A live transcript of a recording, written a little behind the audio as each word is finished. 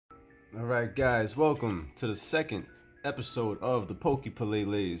Alright guys, welcome to the second episode of the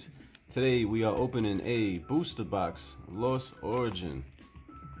pokepeleles. Today we are opening a booster box, Lost Origin.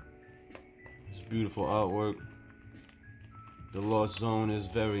 This beautiful artwork. The Lost Zone is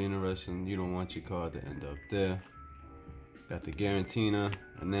very interesting. You don't want your card to end up there. Got the Garantina,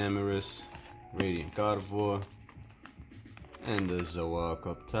 Enamorous, Radiant Gardevoir, and the Zoroark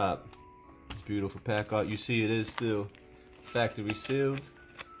up top. It's beautiful pack art. You see it is still factory sealed.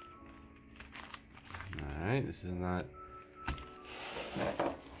 Alright, this is not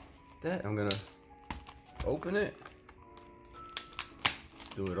that. I'm gonna open it.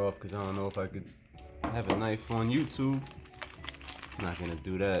 Do it off because I don't know if I could have a knife on YouTube. I'm not gonna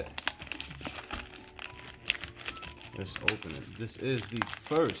do that. Let's open it. This is the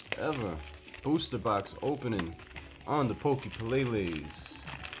first ever booster box opening on the pokepeleles.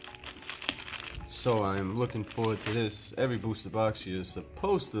 So I'm looking forward to this. Every booster box you're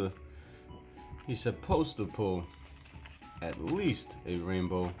supposed to pull at least a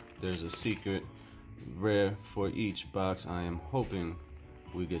rainbow. There's a secret rare for each box. I am hoping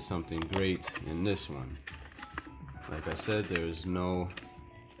we get something great in this one. Like I said, there's no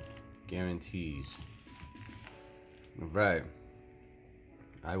guarantees. Alright,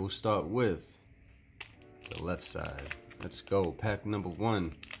 I will start with the left side. Let's go. Pack number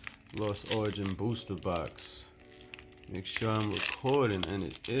 1, Lost Origin booster box. Make sure I'm recording, and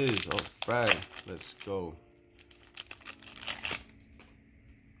it is. Alright, let's go.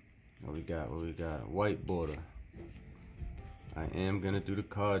 What we got? What we got? White border. I am gonna do the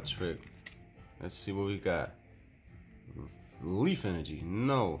card trick. Let's see what we got. Leaf energy.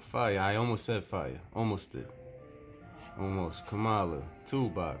 No. Fire. I almost said fire. Almost did. Almost. Kamala.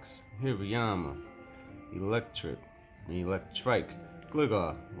 Toolbox. Hirayama. Electric.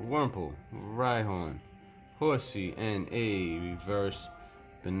 Gligar. Wurmple. Rhyhorn. Horsey, and a reverse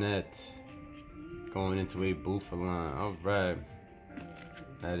Bennett going into a Buffaline. Alright.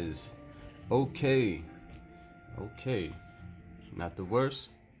 That is okay. Okay. Not the worst,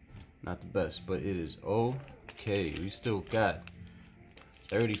 not the best, but it is okay. We still got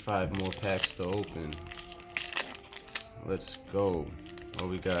 35 more packs to open. Let's go. What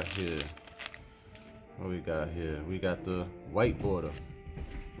we got here? What we got here? We got the white border.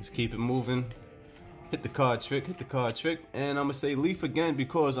 Let's keep it moving. Hit the card trick, and I'm gonna say leaf again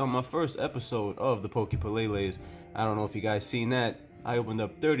because on my first episode of the pokepeleles, I don't know if you guys seen that, I opened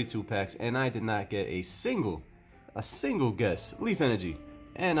up 32 packs and I did not get a single guess. Leaf energy.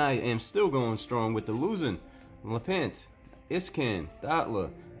 And I am still going strong with the losing. Lapant, Iscan, Dottler,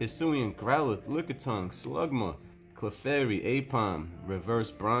 Hisuian, Growlithe, Lickitung, Slugma, Clefairy, Apom,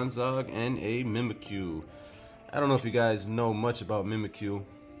 Reverse Bronzong, and a Mimikyu. I don't know if you guys know much about Mimikyu.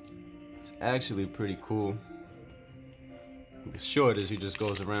 It's actually pretty cool. The short is he just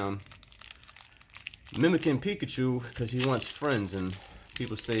goes around mimicking Pikachu because he wants friends, and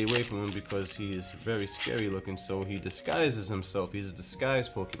people stay away from him because he is very scary looking, so he disguises himself. He's a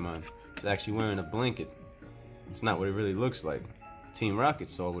disguised Pokemon. He's actually wearing a blanket. It's not what he really looks like. Team Rocket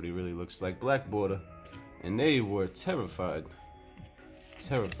saw what he really looks like. Black border, and they were terrified,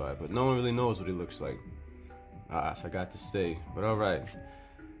 but no one really knows what he looks like. I forgot to say, but alright.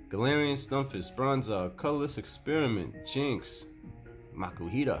 Galarian, Stunfisk, Bronzong, Colorless Experiment, Jinx,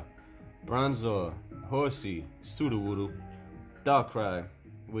 Makuhita, Bronzor, Horsey, Sudowoodo, Darkrai,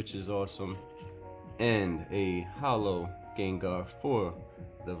 which is awesome, and a Hollow Gengar for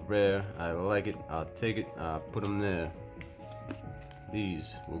the rare. I like it. I'll take it. I'll put them there.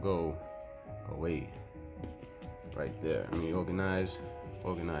 These will go away right there. I mean, organize.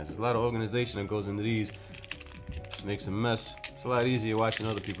 There's a lot of organization that goes into these. Makes a mess. It's a lot easier watching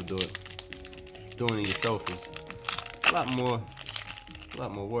other people do it. Doing it yourself is a lot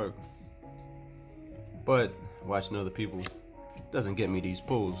more work. But watching other people doesn't get me these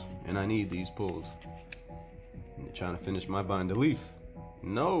pulls, and I need these pulls. And they're trying to finish my binder leaf.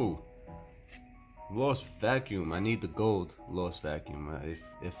 No. Lost Vacuum. I need the gold Lost Vacuum.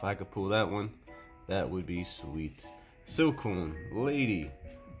 If I could pull that one, that would be sweet. Silcoon, Lady,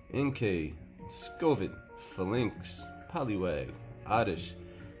 Inkay, Scovit, Phalanx, Poliwag, Oddish,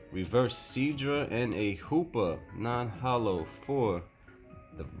 Reverse Seadra, and a Hoopa non-hollow for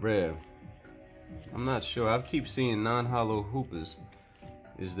the rare. I'm not sure. I keep seeing non-hollow Hoopas.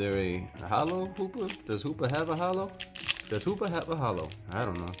 Is there a hollow Hoopa? Does Hoopa have a hollow? Does Hoopa have a hollow? I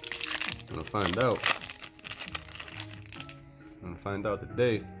don't know. I'm gonna find out. I'm gonna find out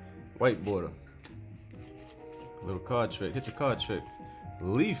today. White border. Little card trick. Hit the card trick.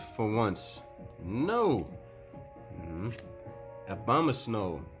 Leaf for once. No.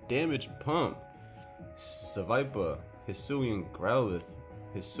 Abomasnow, Damage Pump, Seviper, Hisuian, Growlithe,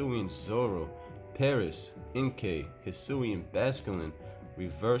 Hisuian Zoro, Paris, Inkay, Hisuian Basculin,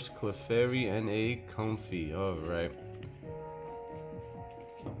 Reverse Clefairy, and a Comfy. Alright.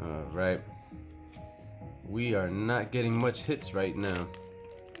 Alright. We are not getting much hits right now.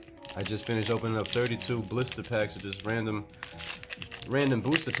 I just finished opening up 32 blister packs of just random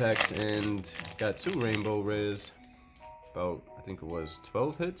booster packs and got 2 rainbow rares. About, I think it was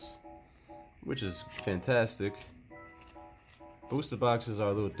 12 hits, which is fantastic. Booster boxes are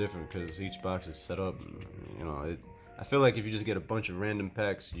a little different because each box is set up, you know, I feel like if you just get a bunch of random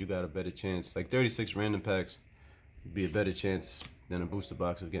packs, you got a better chance. Like 36 random packs would be a better chance than a booster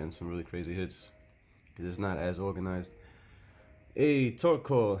box of getting some really crazy hits because it's not as organized. A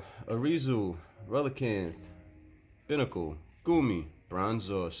Torkoal, Arizu, Relicanth, Binnacle, Gumi,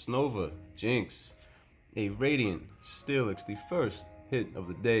 Bronzor, Snova, Jinx, a Radiant Steelix, the first hit of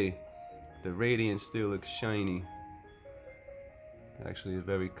the day. The Radiant Steelix Shiny. Actually a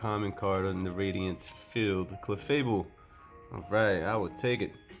very common card in the Radiant field. Clefable. Alright, I would take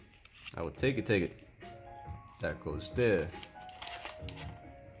it. I would take it. That goes there.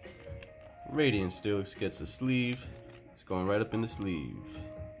 Radiant Steelix gets a sleeve. It's going right up in the sleeve.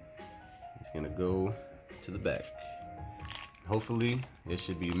 It's gonna go to the back. Hopefully, there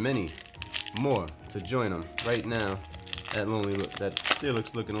should be many more to join them. Right now, that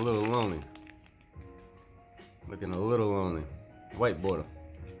Steelix looking a little lonely. Looking a little lonely. White border.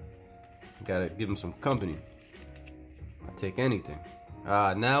 Gotta give him some company. I'll take anything.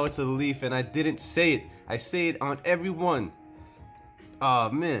 Now it's a leaf and I didn't say it. I say it on every one. Aw,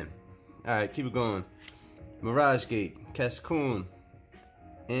 man. Alright, keep it going. Mirage Gate, Cascoon,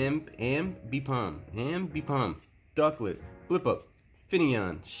 Ambipom, Ducklet, Blippup,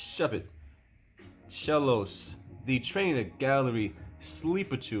 Finion, Shuppet, Shellos, the Trainer Gallery,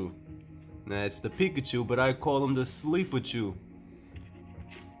 Sleepachu. Nah, it's the Pikachu, but I call him the Sleepachu.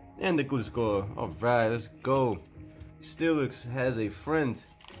 And the Gliscor. Alright, let's go. Steelix has a friend.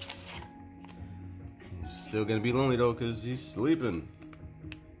 He's still gonna be lonely though, because he's sleeping.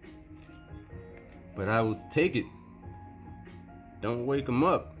 But I will take it. Don't wake him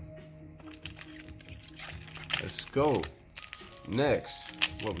up. Let's go.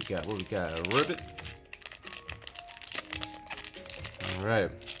 Next. What we got? A Ribbit.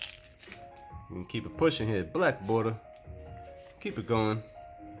 Alright. We can keep it pushing here. Black border. Keep it going.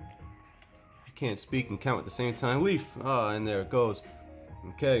 Can't speak and count at the same time. Leaf. And there it goes.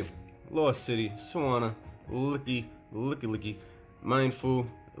 Okay. Lost City. Swanna. Licky. Mindful.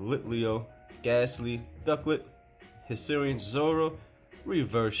 Litleo. Ghastly. Ducklet. Hisuian Zoro.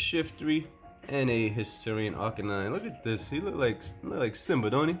 Reverse Shiftry. And a Hisuian Arcanine. Look at this. He look like Simba,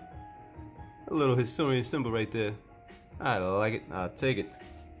 don't he? A little Hisuian Simba right there. I like it. I'll take it.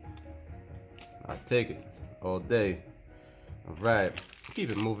 I'll take it. All day. Alright. Keep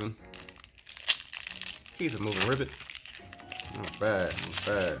it moving. Keep it moving, Ribbit.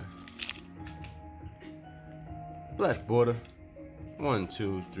 Alright. Black border. 1,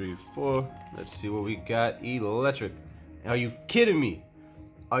 2, 3, 4. Let's see what we got. Electric. Are you kidding me?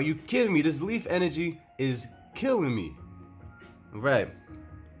 Are you kidding me? This leaf energy is killing me. Alright.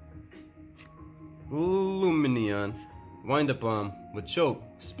 Lumineon. Wind Up Bomb. Machoke.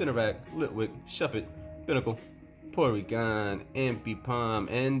 Spinnerack. Litwick. Shuppet. Binnacle. Porygon. Ambipom.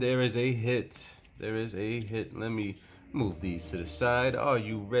 And there is a hit. There is a hit. Let me move these to the side. Are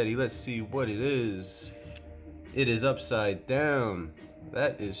you ready? Let's see what it is. It is upside down.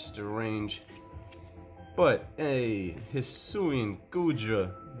 That is strange. But a Hisuian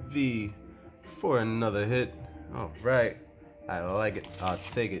Gudra V for another hit. Alright. I like it. I'll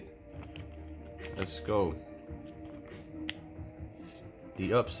take it. Let's go.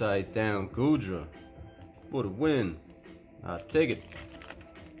 The upside down Gudra for the win. I'll take it.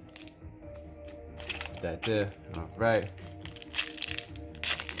 That there. Alright.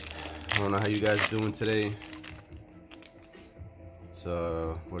 I don't know how you guys are doing today. It's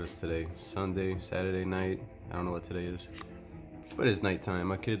what is today? Sunday, Saturday night. I don't know what today is. But it's nighttime.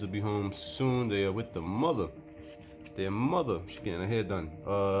 My kids will be home soon. They are with the mother. Their mother. She's getting her hair done.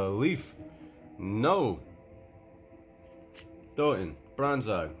 Leaf. No. Thornton.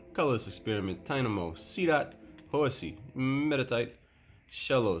 Bronzog. Colorless Experiment. Dynamo. Seedot. Horsey. Meditite.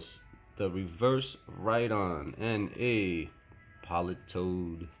 Shellos. The Reverse Rhydon. And a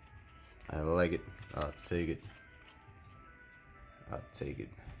Politoed. I like it. I'll take it. I'll take it.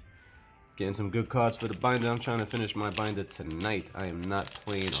 Getting some good cards for the binder. I'm trying to finish my binder tonight. I am not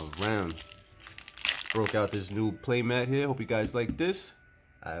playing around. Broke out this new playmat here. Hope you guys like this.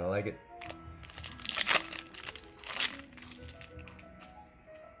 I like it.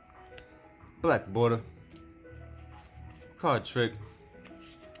 Black border. Card trick.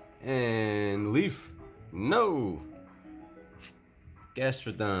 And Leaf. No.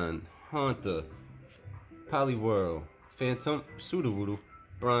 Gastrodon. Haunter. Poliwhirl. Phantom. Sudowoodo.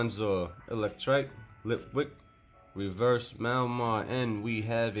 Bronzor. Electrike. Lipwick. Reverse Malmar. And we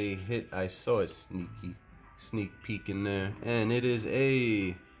have a hit. I saw it sneak peek in there. And it is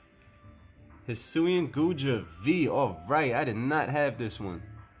a Hisuian Guja V. Alright, I did not have this one.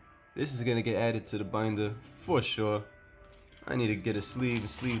 This is gonna get added to the binder for sure. I need to get a sleeve and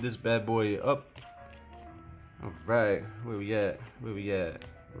sleeve this bad boy up. Alright, where we at? Where we at?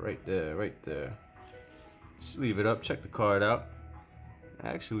 Right there, right there. Sleeve it up, check the card out.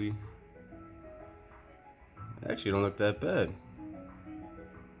 Actually don't look that bad.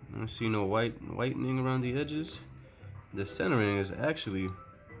 I don't see no whitening around the edges. The centering is actually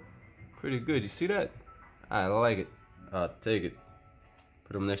pretty good. You see that? I like it. I'll take it.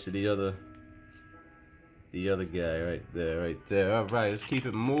 Put him next to the other guy right there, right there. All right, let's keep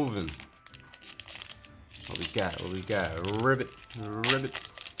it moving. What we got? What we got? Ribbit, ribbit.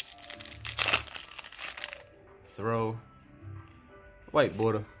 Throw. White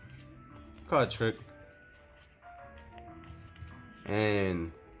border. Card trick.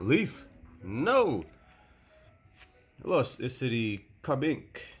 And Leaf. No. Lost City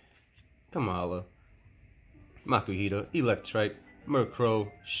Carbink. Kamala. Makuhita. Electrike.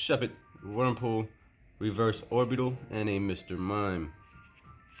 Murkrow. Shuppet. Wurmple. Reverse Orbital. And a Mr. Mime.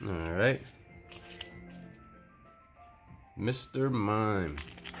 Alright. Mr. Mime.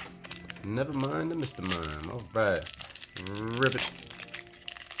 Never mind the Mr. Mime. Alright. Ribbit.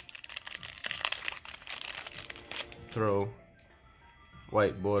 Throw.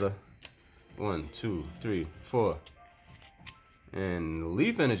 White border. 1, 2, 3, 4. And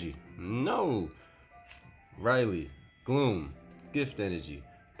Leaf Energy. No. Riley. Gloom. Gift Energy.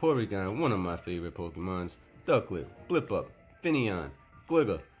 Porygon, one of my favorite Pokemons. Ducklet. Blip Up. Finneon.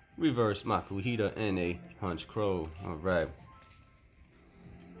 Gliga. Reverse Makuhita. And a Honchkrow. Alright.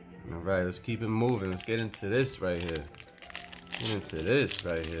 Alright, let's keep it moving. Let's get into this right here. Get into this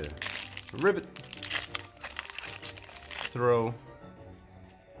right here. Ribbit. Throw.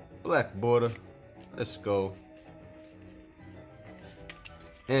 Black border. Let's go.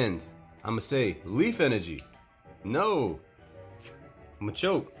 And I'ma say Leaf Energy. No.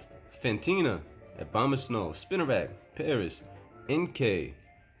 Machoke. Fantina. Abomasnow. Spinarak. Paris. NK.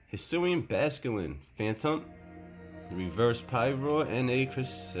 Hisuian Basculin. Phantom. Reverse Pyroar and a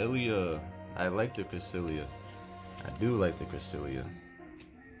Cresselia. I like the Cresselia. I do like the Cresselia.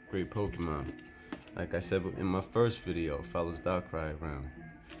 Great Pokemon. Like I said in my first video, follows Darkrai around.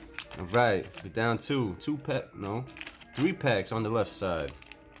 Alright, we're down to 3 packs on the left side.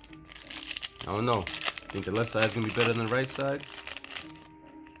 I don't know. Think the left side is gonna be better than the right side?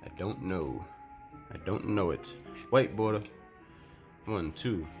 I don't know. I don't know it. White border. 1,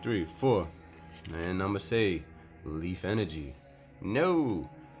 2, 3, 4. And I'ma say Leaf Energy. No.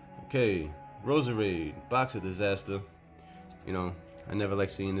 Okay. Roserade. Box of Disaster. You know, I never like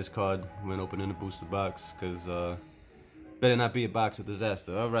seeing this card when opening the booster box, because better not be a box of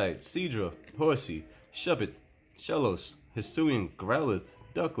disaster. Alright, Seadra, Horsey, Shuppet, Shellos, Hisuian, Growlithe,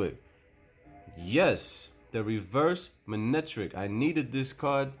 Ducklet. Yes, the reverse Manectric. I needed this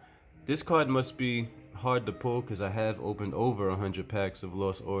card. This card must be hard to pull because I have opened over 100 packs of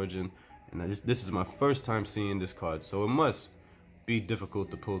Lost Origin. And this is my first time seeing this card. So it must be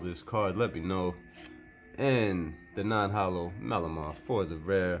difficult to pull this card. Let me know. And the non-hollow Malamar for the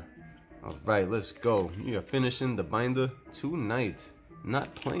rare. Alright, let's go. We are finishing the binder tonight.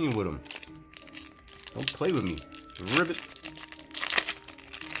 Not playing with them. Don't play with me. Ribbit.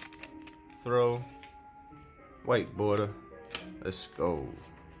 Throw. White border. Let's go.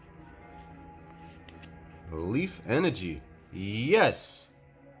 Leaf Energy. Yes!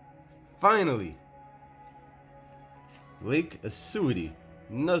 Finally! Lake Acuity.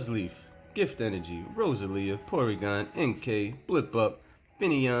 Nuzleaf. Gift Energy. Rosalia. Porygon. NK. Blip Up.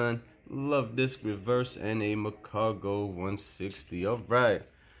 Finneon. Love Disc Reverse and a Macargo 160. Alright.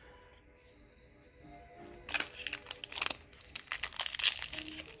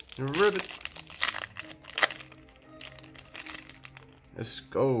 Ribbit. Let's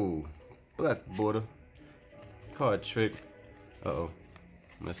go. Black border. Card trick. Uh-oh.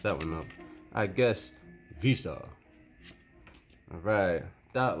 Messed that one up. I guess Visa. Alright.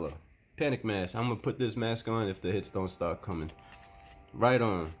 Dottler. Panic Mask. I'm gonna put this mask on if the hits don't start coming. Right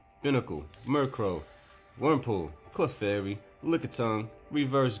on. Binnacle, Murkrow, Wurmple, Clefairy, Lickitung,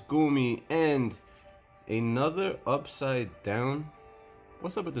 Reverse Goomy, and another upside down.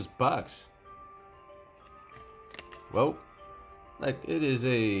 What's up with this box? Well, like it is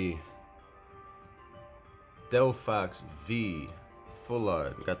a Delphox V full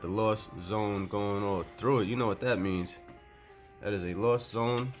art. We got the Lost Zone going all through it. You know what that means. That is a Lost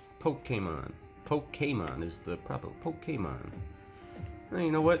Zone Pokemon. Pokemon is the proper Pokemon. And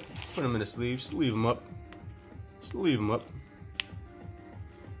you know what? Put them in the sleeves. Just leave them up. Just leave them up.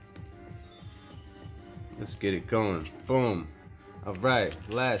 Let's get it going. Boom. Alright,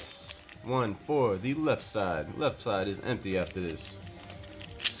 last one for the left side. Left side is empty after this.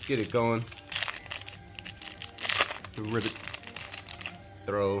 Let's get it going. Ribbit.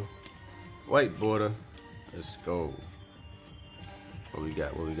 Throw. White border. Let's go. What we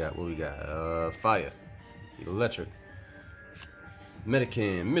got? What we got? What we got? Fire. Electric.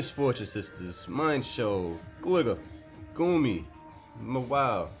 Medican. Misfortune Sisters. Mind Show. Gligger. Goomy.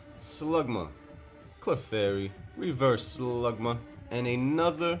 Mawile. Slugma. Clefairy. Reverse Slugma. And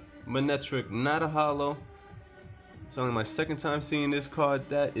another Manectric. Not a holo. It's only my second time seeing this card.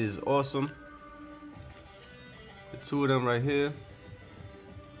 That is awesome. The two of them right here.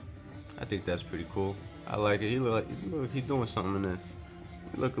 I think that's pretty cool. I like it. He look like he's doing something in there.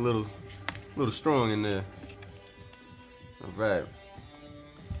 He look a little strong in there. All right.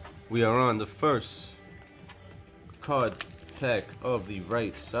 We are on the first card pack of the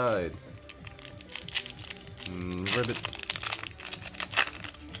right side. Ribbit.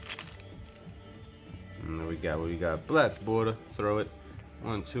 And what we got? Black border. Throw it.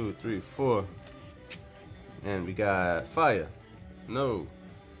 1, 2, 3, 4. And we got Fire. No.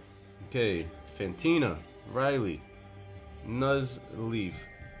 Okay. Fantina. Riley. Nuzleaf.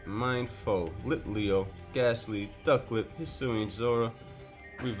 Mindful. Lit Leo. Ghastly. Ducklet. Hisuian Zora.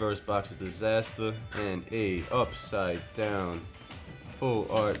 Reverse Box of Disaster. And a upside down full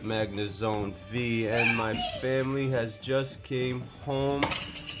art Magnus Zone V. And my family has just came home.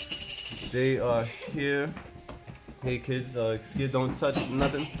 They are here. Hey kids, kid, don't touch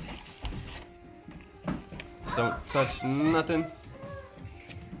nothing. Don't touch nothing.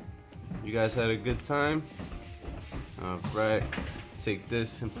 You guys had a good time? Alright, take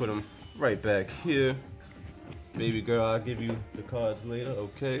this and put them right back here. Baby girl, I'll give you the cards later,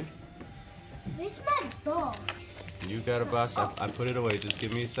 okay? Where's my box? You got a box? I put it away. Just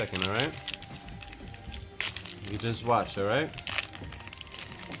give me a second, alright? You just watch, alright?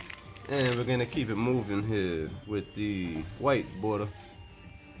 And we're gonna keep it moving here with the white border.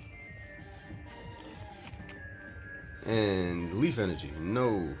 And Leaf Energy,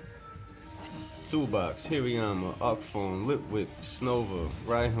 no. Toolbox, Hirayama, Arcphone, Litwick, Snova,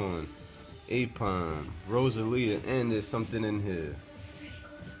 Rhyhorn, Apon, Rosalia, and there's something in here.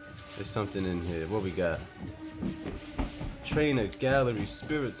 There's something in here. What we got? Trainer, Gallery,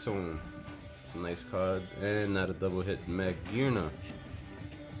 Spiritomb. It's a nice card. And not a double hit. Magirna.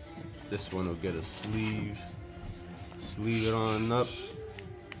 This one will get a sleeve. Sleeve it on up.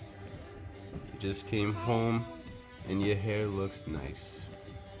 You just came home and your hair looks nice.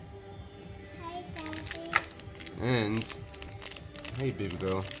 Hi, Daddy. And hey, baby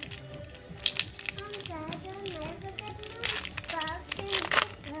girl.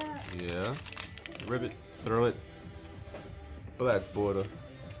 Yeah. Ribbit, throw it. Black border.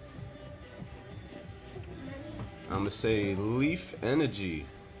 I'ma say Leaf Energy.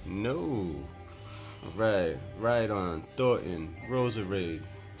 No. Alright. Rhydon, Thornton, Roserade,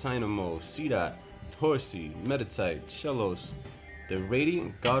 Tynamo, Seedot, Horsey, Metatite, Shellos. The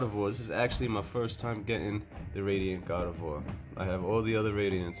Radiant Gardevoir. This is actually my first time getting the Radiant Gardevoir. I have all the other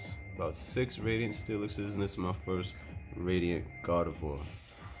Radiants. About 6 Radiant Steelixes, and this is my first Radiant Gardevoir.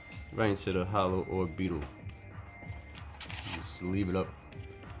 Right into the Hollow Orb Beetle. Just leave it up.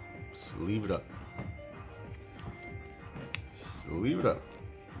 Just leave it up. Just leave it up.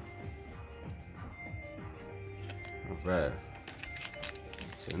 Alright.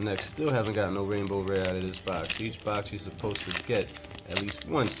 So next, still haven't got no Rainbow Rare out of this box. Each box you're supposed to get at least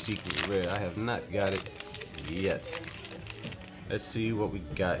one secret rare. I have not got it yet. Let's see what we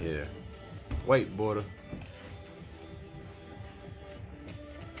got here. White border.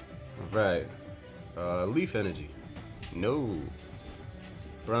 Alright. Leaf Energy. No.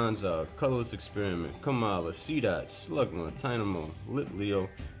 Bronzor, Colorless Experiment, Kamala, Seedot, Slugma, Tynamo, Lit Leo,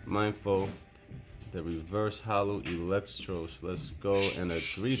 Mindful, the Reverse Hollow Electros. Let's go, and a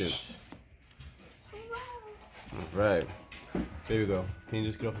Greedent. Alright. There we go. Can you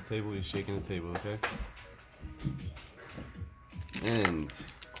just get off the table? You're shaking the table, okay? And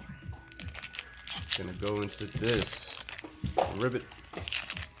gonna go into this. Ribbit.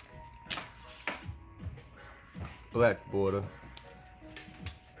 Black border.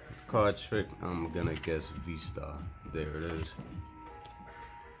 Card trick, I'm gonna guess V-Star. There it is.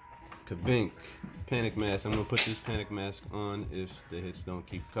 Kabink. Panic Mask. I'm gonna put this Panic Mask on if the hits don't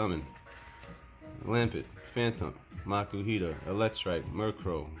keep coming. Lampet. Phantom. Makuhita, Electrike,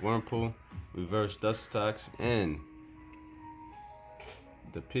 Murkrow, Wurmple, Reverse Dustox, and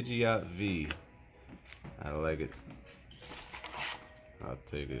the Pidgeot V. I like it. I'll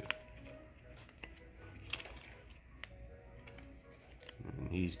take it. And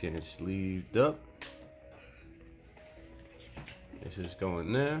he's getting sleeved up. This is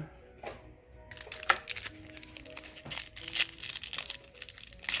going there.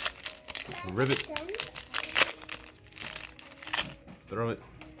 Ribbit. Throw it.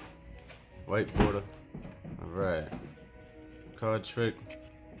 White border. Alright. Card trick.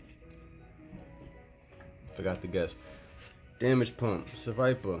 Forgot to guess. Damage Pump,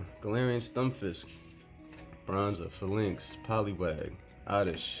 Seviper, Galarian Stunfisk, Bronzer, Phalanx, Poliwag,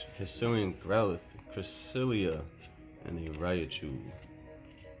 Oddish, Hisuian Growlithe, Cresselia, and a Raichu.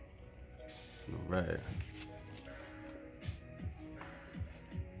 Alright.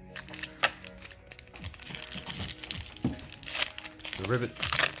 The Ribbit.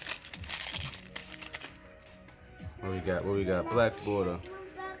 What we got? What we got? Black border.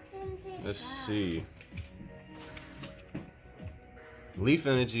 Let's see. Leaf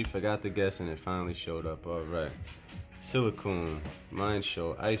Energy, forgot to guess, and it finally showed up. Alright. Silicone, Mind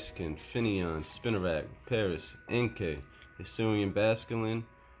Show, Ice Skin, Finneon, Spinarak, Paris, NK, Hisuian Basculin,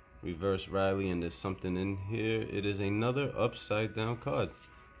 Reverse Riley, and there's something in here. It is another upside down card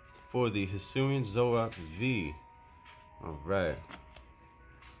for the Hisuian Zoroark V. Alright.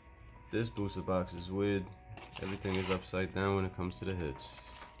 This booster box is weird. Everything is upside down when it comes to the hits.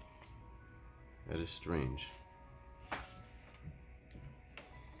 That is strange.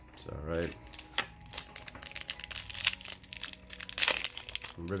 It's alright.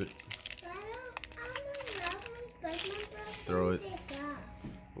 Ribbit. Throw it.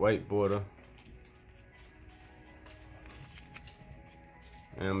 White border.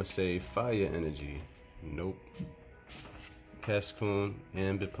 And I'm gonna say Fire Energy. Nope. Cascoon,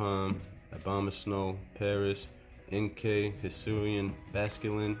 Ambipom, Abomasnow, Paris, NK, Hisuian,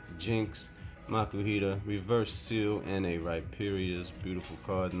 Basculin, Jinx, Makuhita, Reverse Seal, and a Rhyperia's beautiful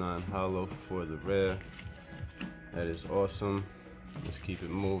card, non-hollow for the rare. That is awesome. Let's keep it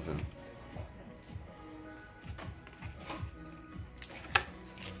moving.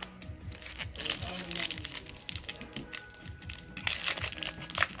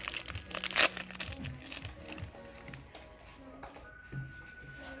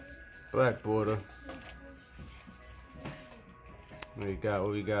 Black border. What we got?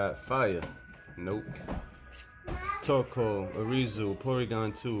 What we got? Fire. Nope. Torkoal, Arizu,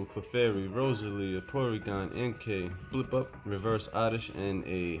 Porygon 2, Clefairy, Rosalia, Porygon, NK, Blip Up, Reverse Oddish, and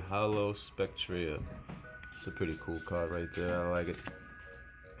a Hollow Spectrea. It's a pretty cool card right there. I like it.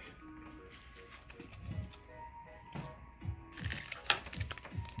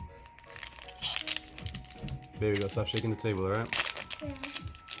 There we go. Stop shaking the table, alright? Yeah.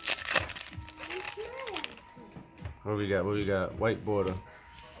 What we got? What we got? White border.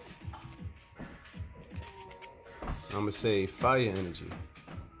 I'm gonna say Fire Energy.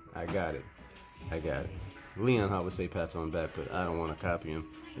 I got it. I got it. Leon Hart would say pats on back, but I don't want to copy him.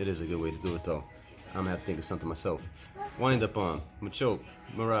 It is a good way to do it though. I'm gonna have to think of something myself. Wind Up On, Machoke,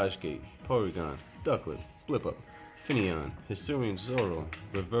 Mirage Gate, Porygon, Ducklet, Blip Up, Finneon, Hisuian Zoro,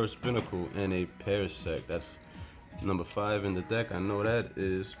 Reverse Pinnacle, and a Parasect. That's number 5 in the deck. I know that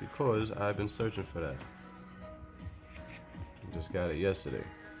is because I've been searching for that. Just got it yesterday.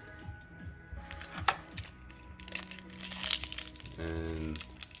 And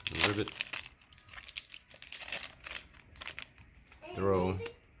Ribbit. Throw.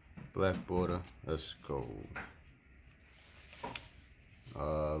 Black border. Let's go.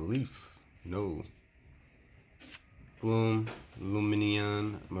 Leaf. No. Bloom.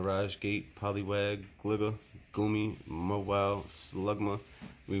 Lumineon. Mirage Gate. Poliwag. Gliga. Gloomy. Mawile. Slugma.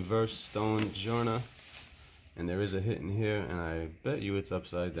 Reverse Stone Jorna. And there is a hit in here, and I bet you it's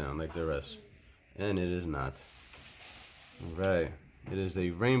upside down like the rest. And it is not. Alright. It is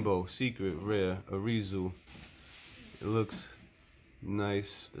a Rainbow Secret Rare Arizu. It looks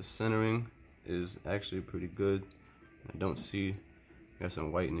nice. The centering is actually pretty good. I don't see, got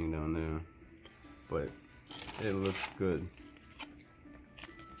some whitening down there, but it looks good.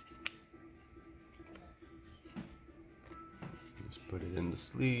 Just put it in the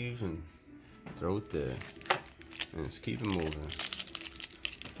sleeves and throw it there. And just keep it moving.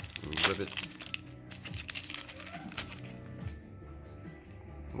 Rip it.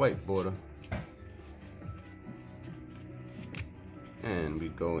 White border. And we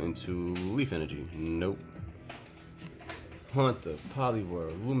go into Leaf Energy. Nope. Haunter,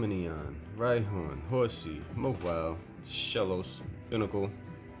 Poliwhirl, Lumineon, Rhyhorn, Horsey, Mawile, Shellos, Pinnacle,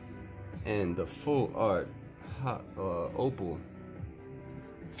 and the full art Opal.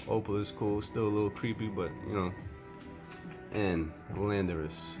 Opal is cool, still a little creepy, but you know. And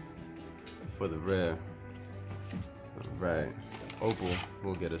Landorus for the rare. Alright, Opal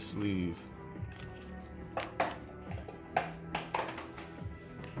will get a sleeve.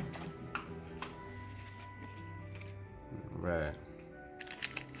 Right.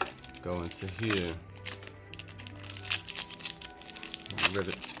 Go into here.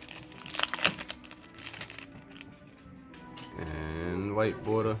 Ribbit. And white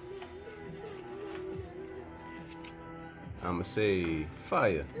border. I'ma say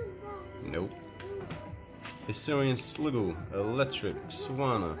fire. Nope. Hisuian Sliggle, Electric,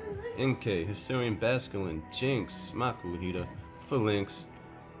 Swana, NK, Hisuian Basculin, Jinx, Makuhita, Phalanx,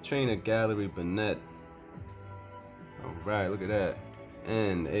 Trainer Gallery, Banette. Alright, look at that.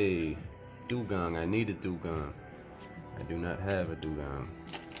 And a Dugong. I need a Dugong. I do not have a Dugong.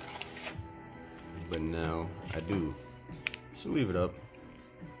 But now I do. So leave it up.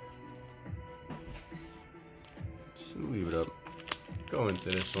 So leave it up. Go into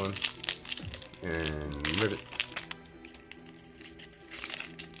this one. And ribbit.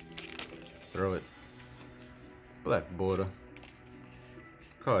 Throw it. Black border.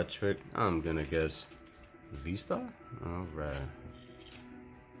 Card trick. I'm gonna guess V-Star? Alright.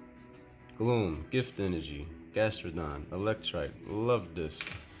 Gloom, Gift Energy, Gastrodon, Electrite, Love Disc,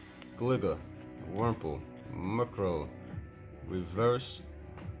 Gliga, Wurmple, Murkrow, Reverse,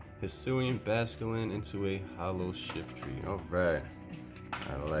 Hisuian Basculin into a Hollow Shiftry. Alright.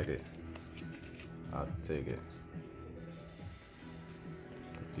 I like it. I'll take it.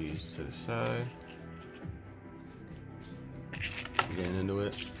 Put these to the side. Getting into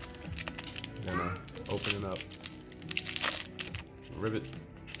it. Gonna open it up. Ribbit.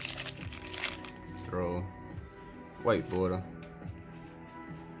 Throw. White border.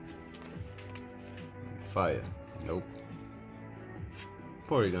 Fire. Nope.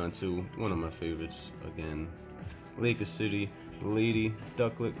 Porygon 2, one of my favorites. Again. Lake City. Lady.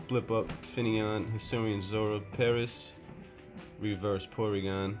 Ducklet. Blip Up. Finneon. Hisuian Zora. Paris. Reverse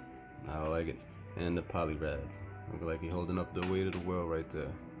Porygon. I like it. And the Poliwrath. Look like he's holding up the weight of the world right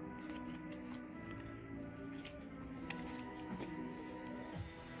there.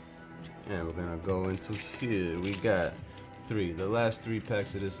 And we're gonna go into here. We got the last 3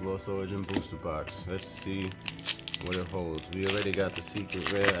 packs of this Lost Origin booster box. Let's see what it holds. We already got the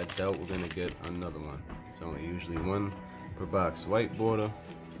secret rare. I doubt we're gonna get another one. It's only usually 1 per box. White border.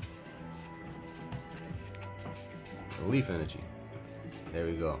 Leaf Energy. There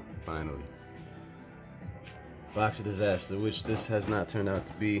we go, finally. Box of Disaster, which this has not turned out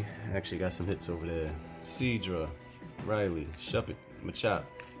to be. Actually got some hits over there. Seadra, Riley, Shuppet, Machop,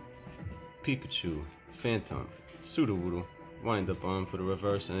 Pikachu, Phantom, Sudowoodo, Wind Up Arm for the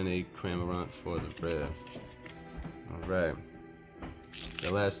reverse, and a Cramorant for the rare. Alright.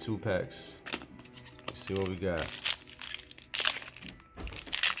 The last 2 packs. Let's see what we got.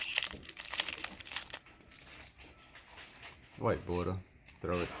 White border.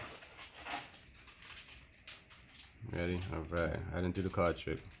 Throw it. Ready? Alright. I didn't do the card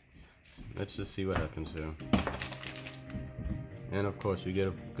trick. Let's just see what happens here. And of course we get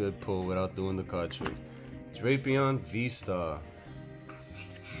a good pull without doing the card trick. Drapion V-Star.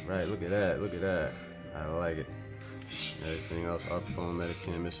 Right, look at that, look at that. I like it. Everything else, Arcphone,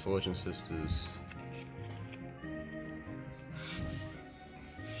 Medican, Misfortune Sisters.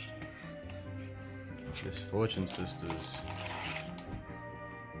 Misfortune Sisters.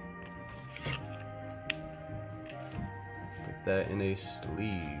 Put that in a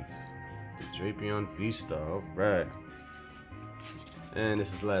sleeve. The Drapion V-Star, alright. And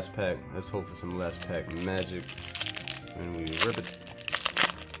this is the last pack. Let's hope for some last pack magic. And we rip it.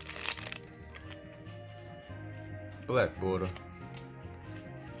 Black border.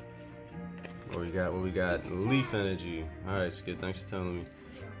 What we got? What we got? Leaf Energy. Alright, Skid, thanks for telling me.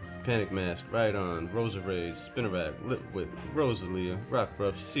 Panic Mask, Rhydon, Roserade, Spinnerack, Litwick, Rosalia,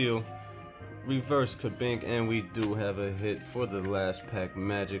 Rockruff, Seal, Reverse Kabink, and we do have a hit for the last pack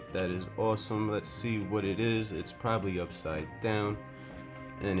magic. That is awesome. Let's see what it is. It's probably upside down.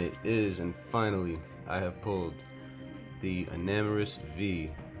 And it is, and finally, I have pulled the Enamorous V.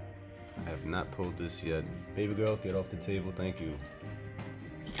 I have not pulled this yet. Baby girl, get off the table, thank you.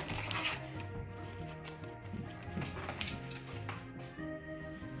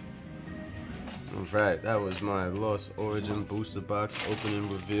 Alright, that was my Lost Origin booster box opening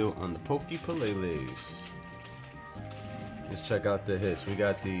reveal on the pokepeleles. Let's check out the hits. We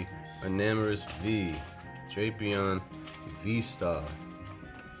got the Enamorous V, Drapion V-Star,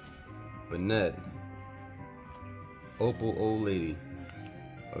 Banette, Opal Old Lady,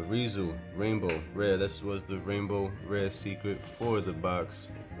 Arizu, Rainbow, Rare. This was the Rainbow Rare secret for the box.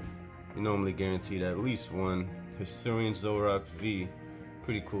 You normally guaranteed at least one. Hisuian Zoroark V,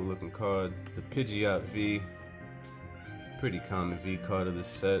 pretty cool looking card. The Pidgeot V, pretty common V card of the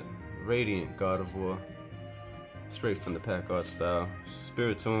set. Radiant Gardevoir, straight from the pack art style.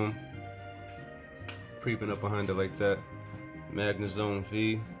 Spiritomb, creeping up behind it like that. Magnezone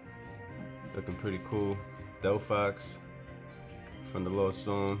V, looking pretty cool. Delphox from the Lost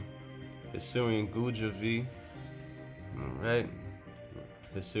Zone. Hisuian Guja V. Alright.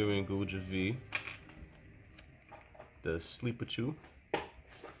 Hisuian Guja V. The Sleepachu.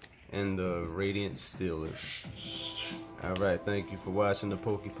 And the Radiant Steelers. Alright, thank you for watching the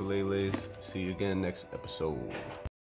pokepeleles. See you again next episode.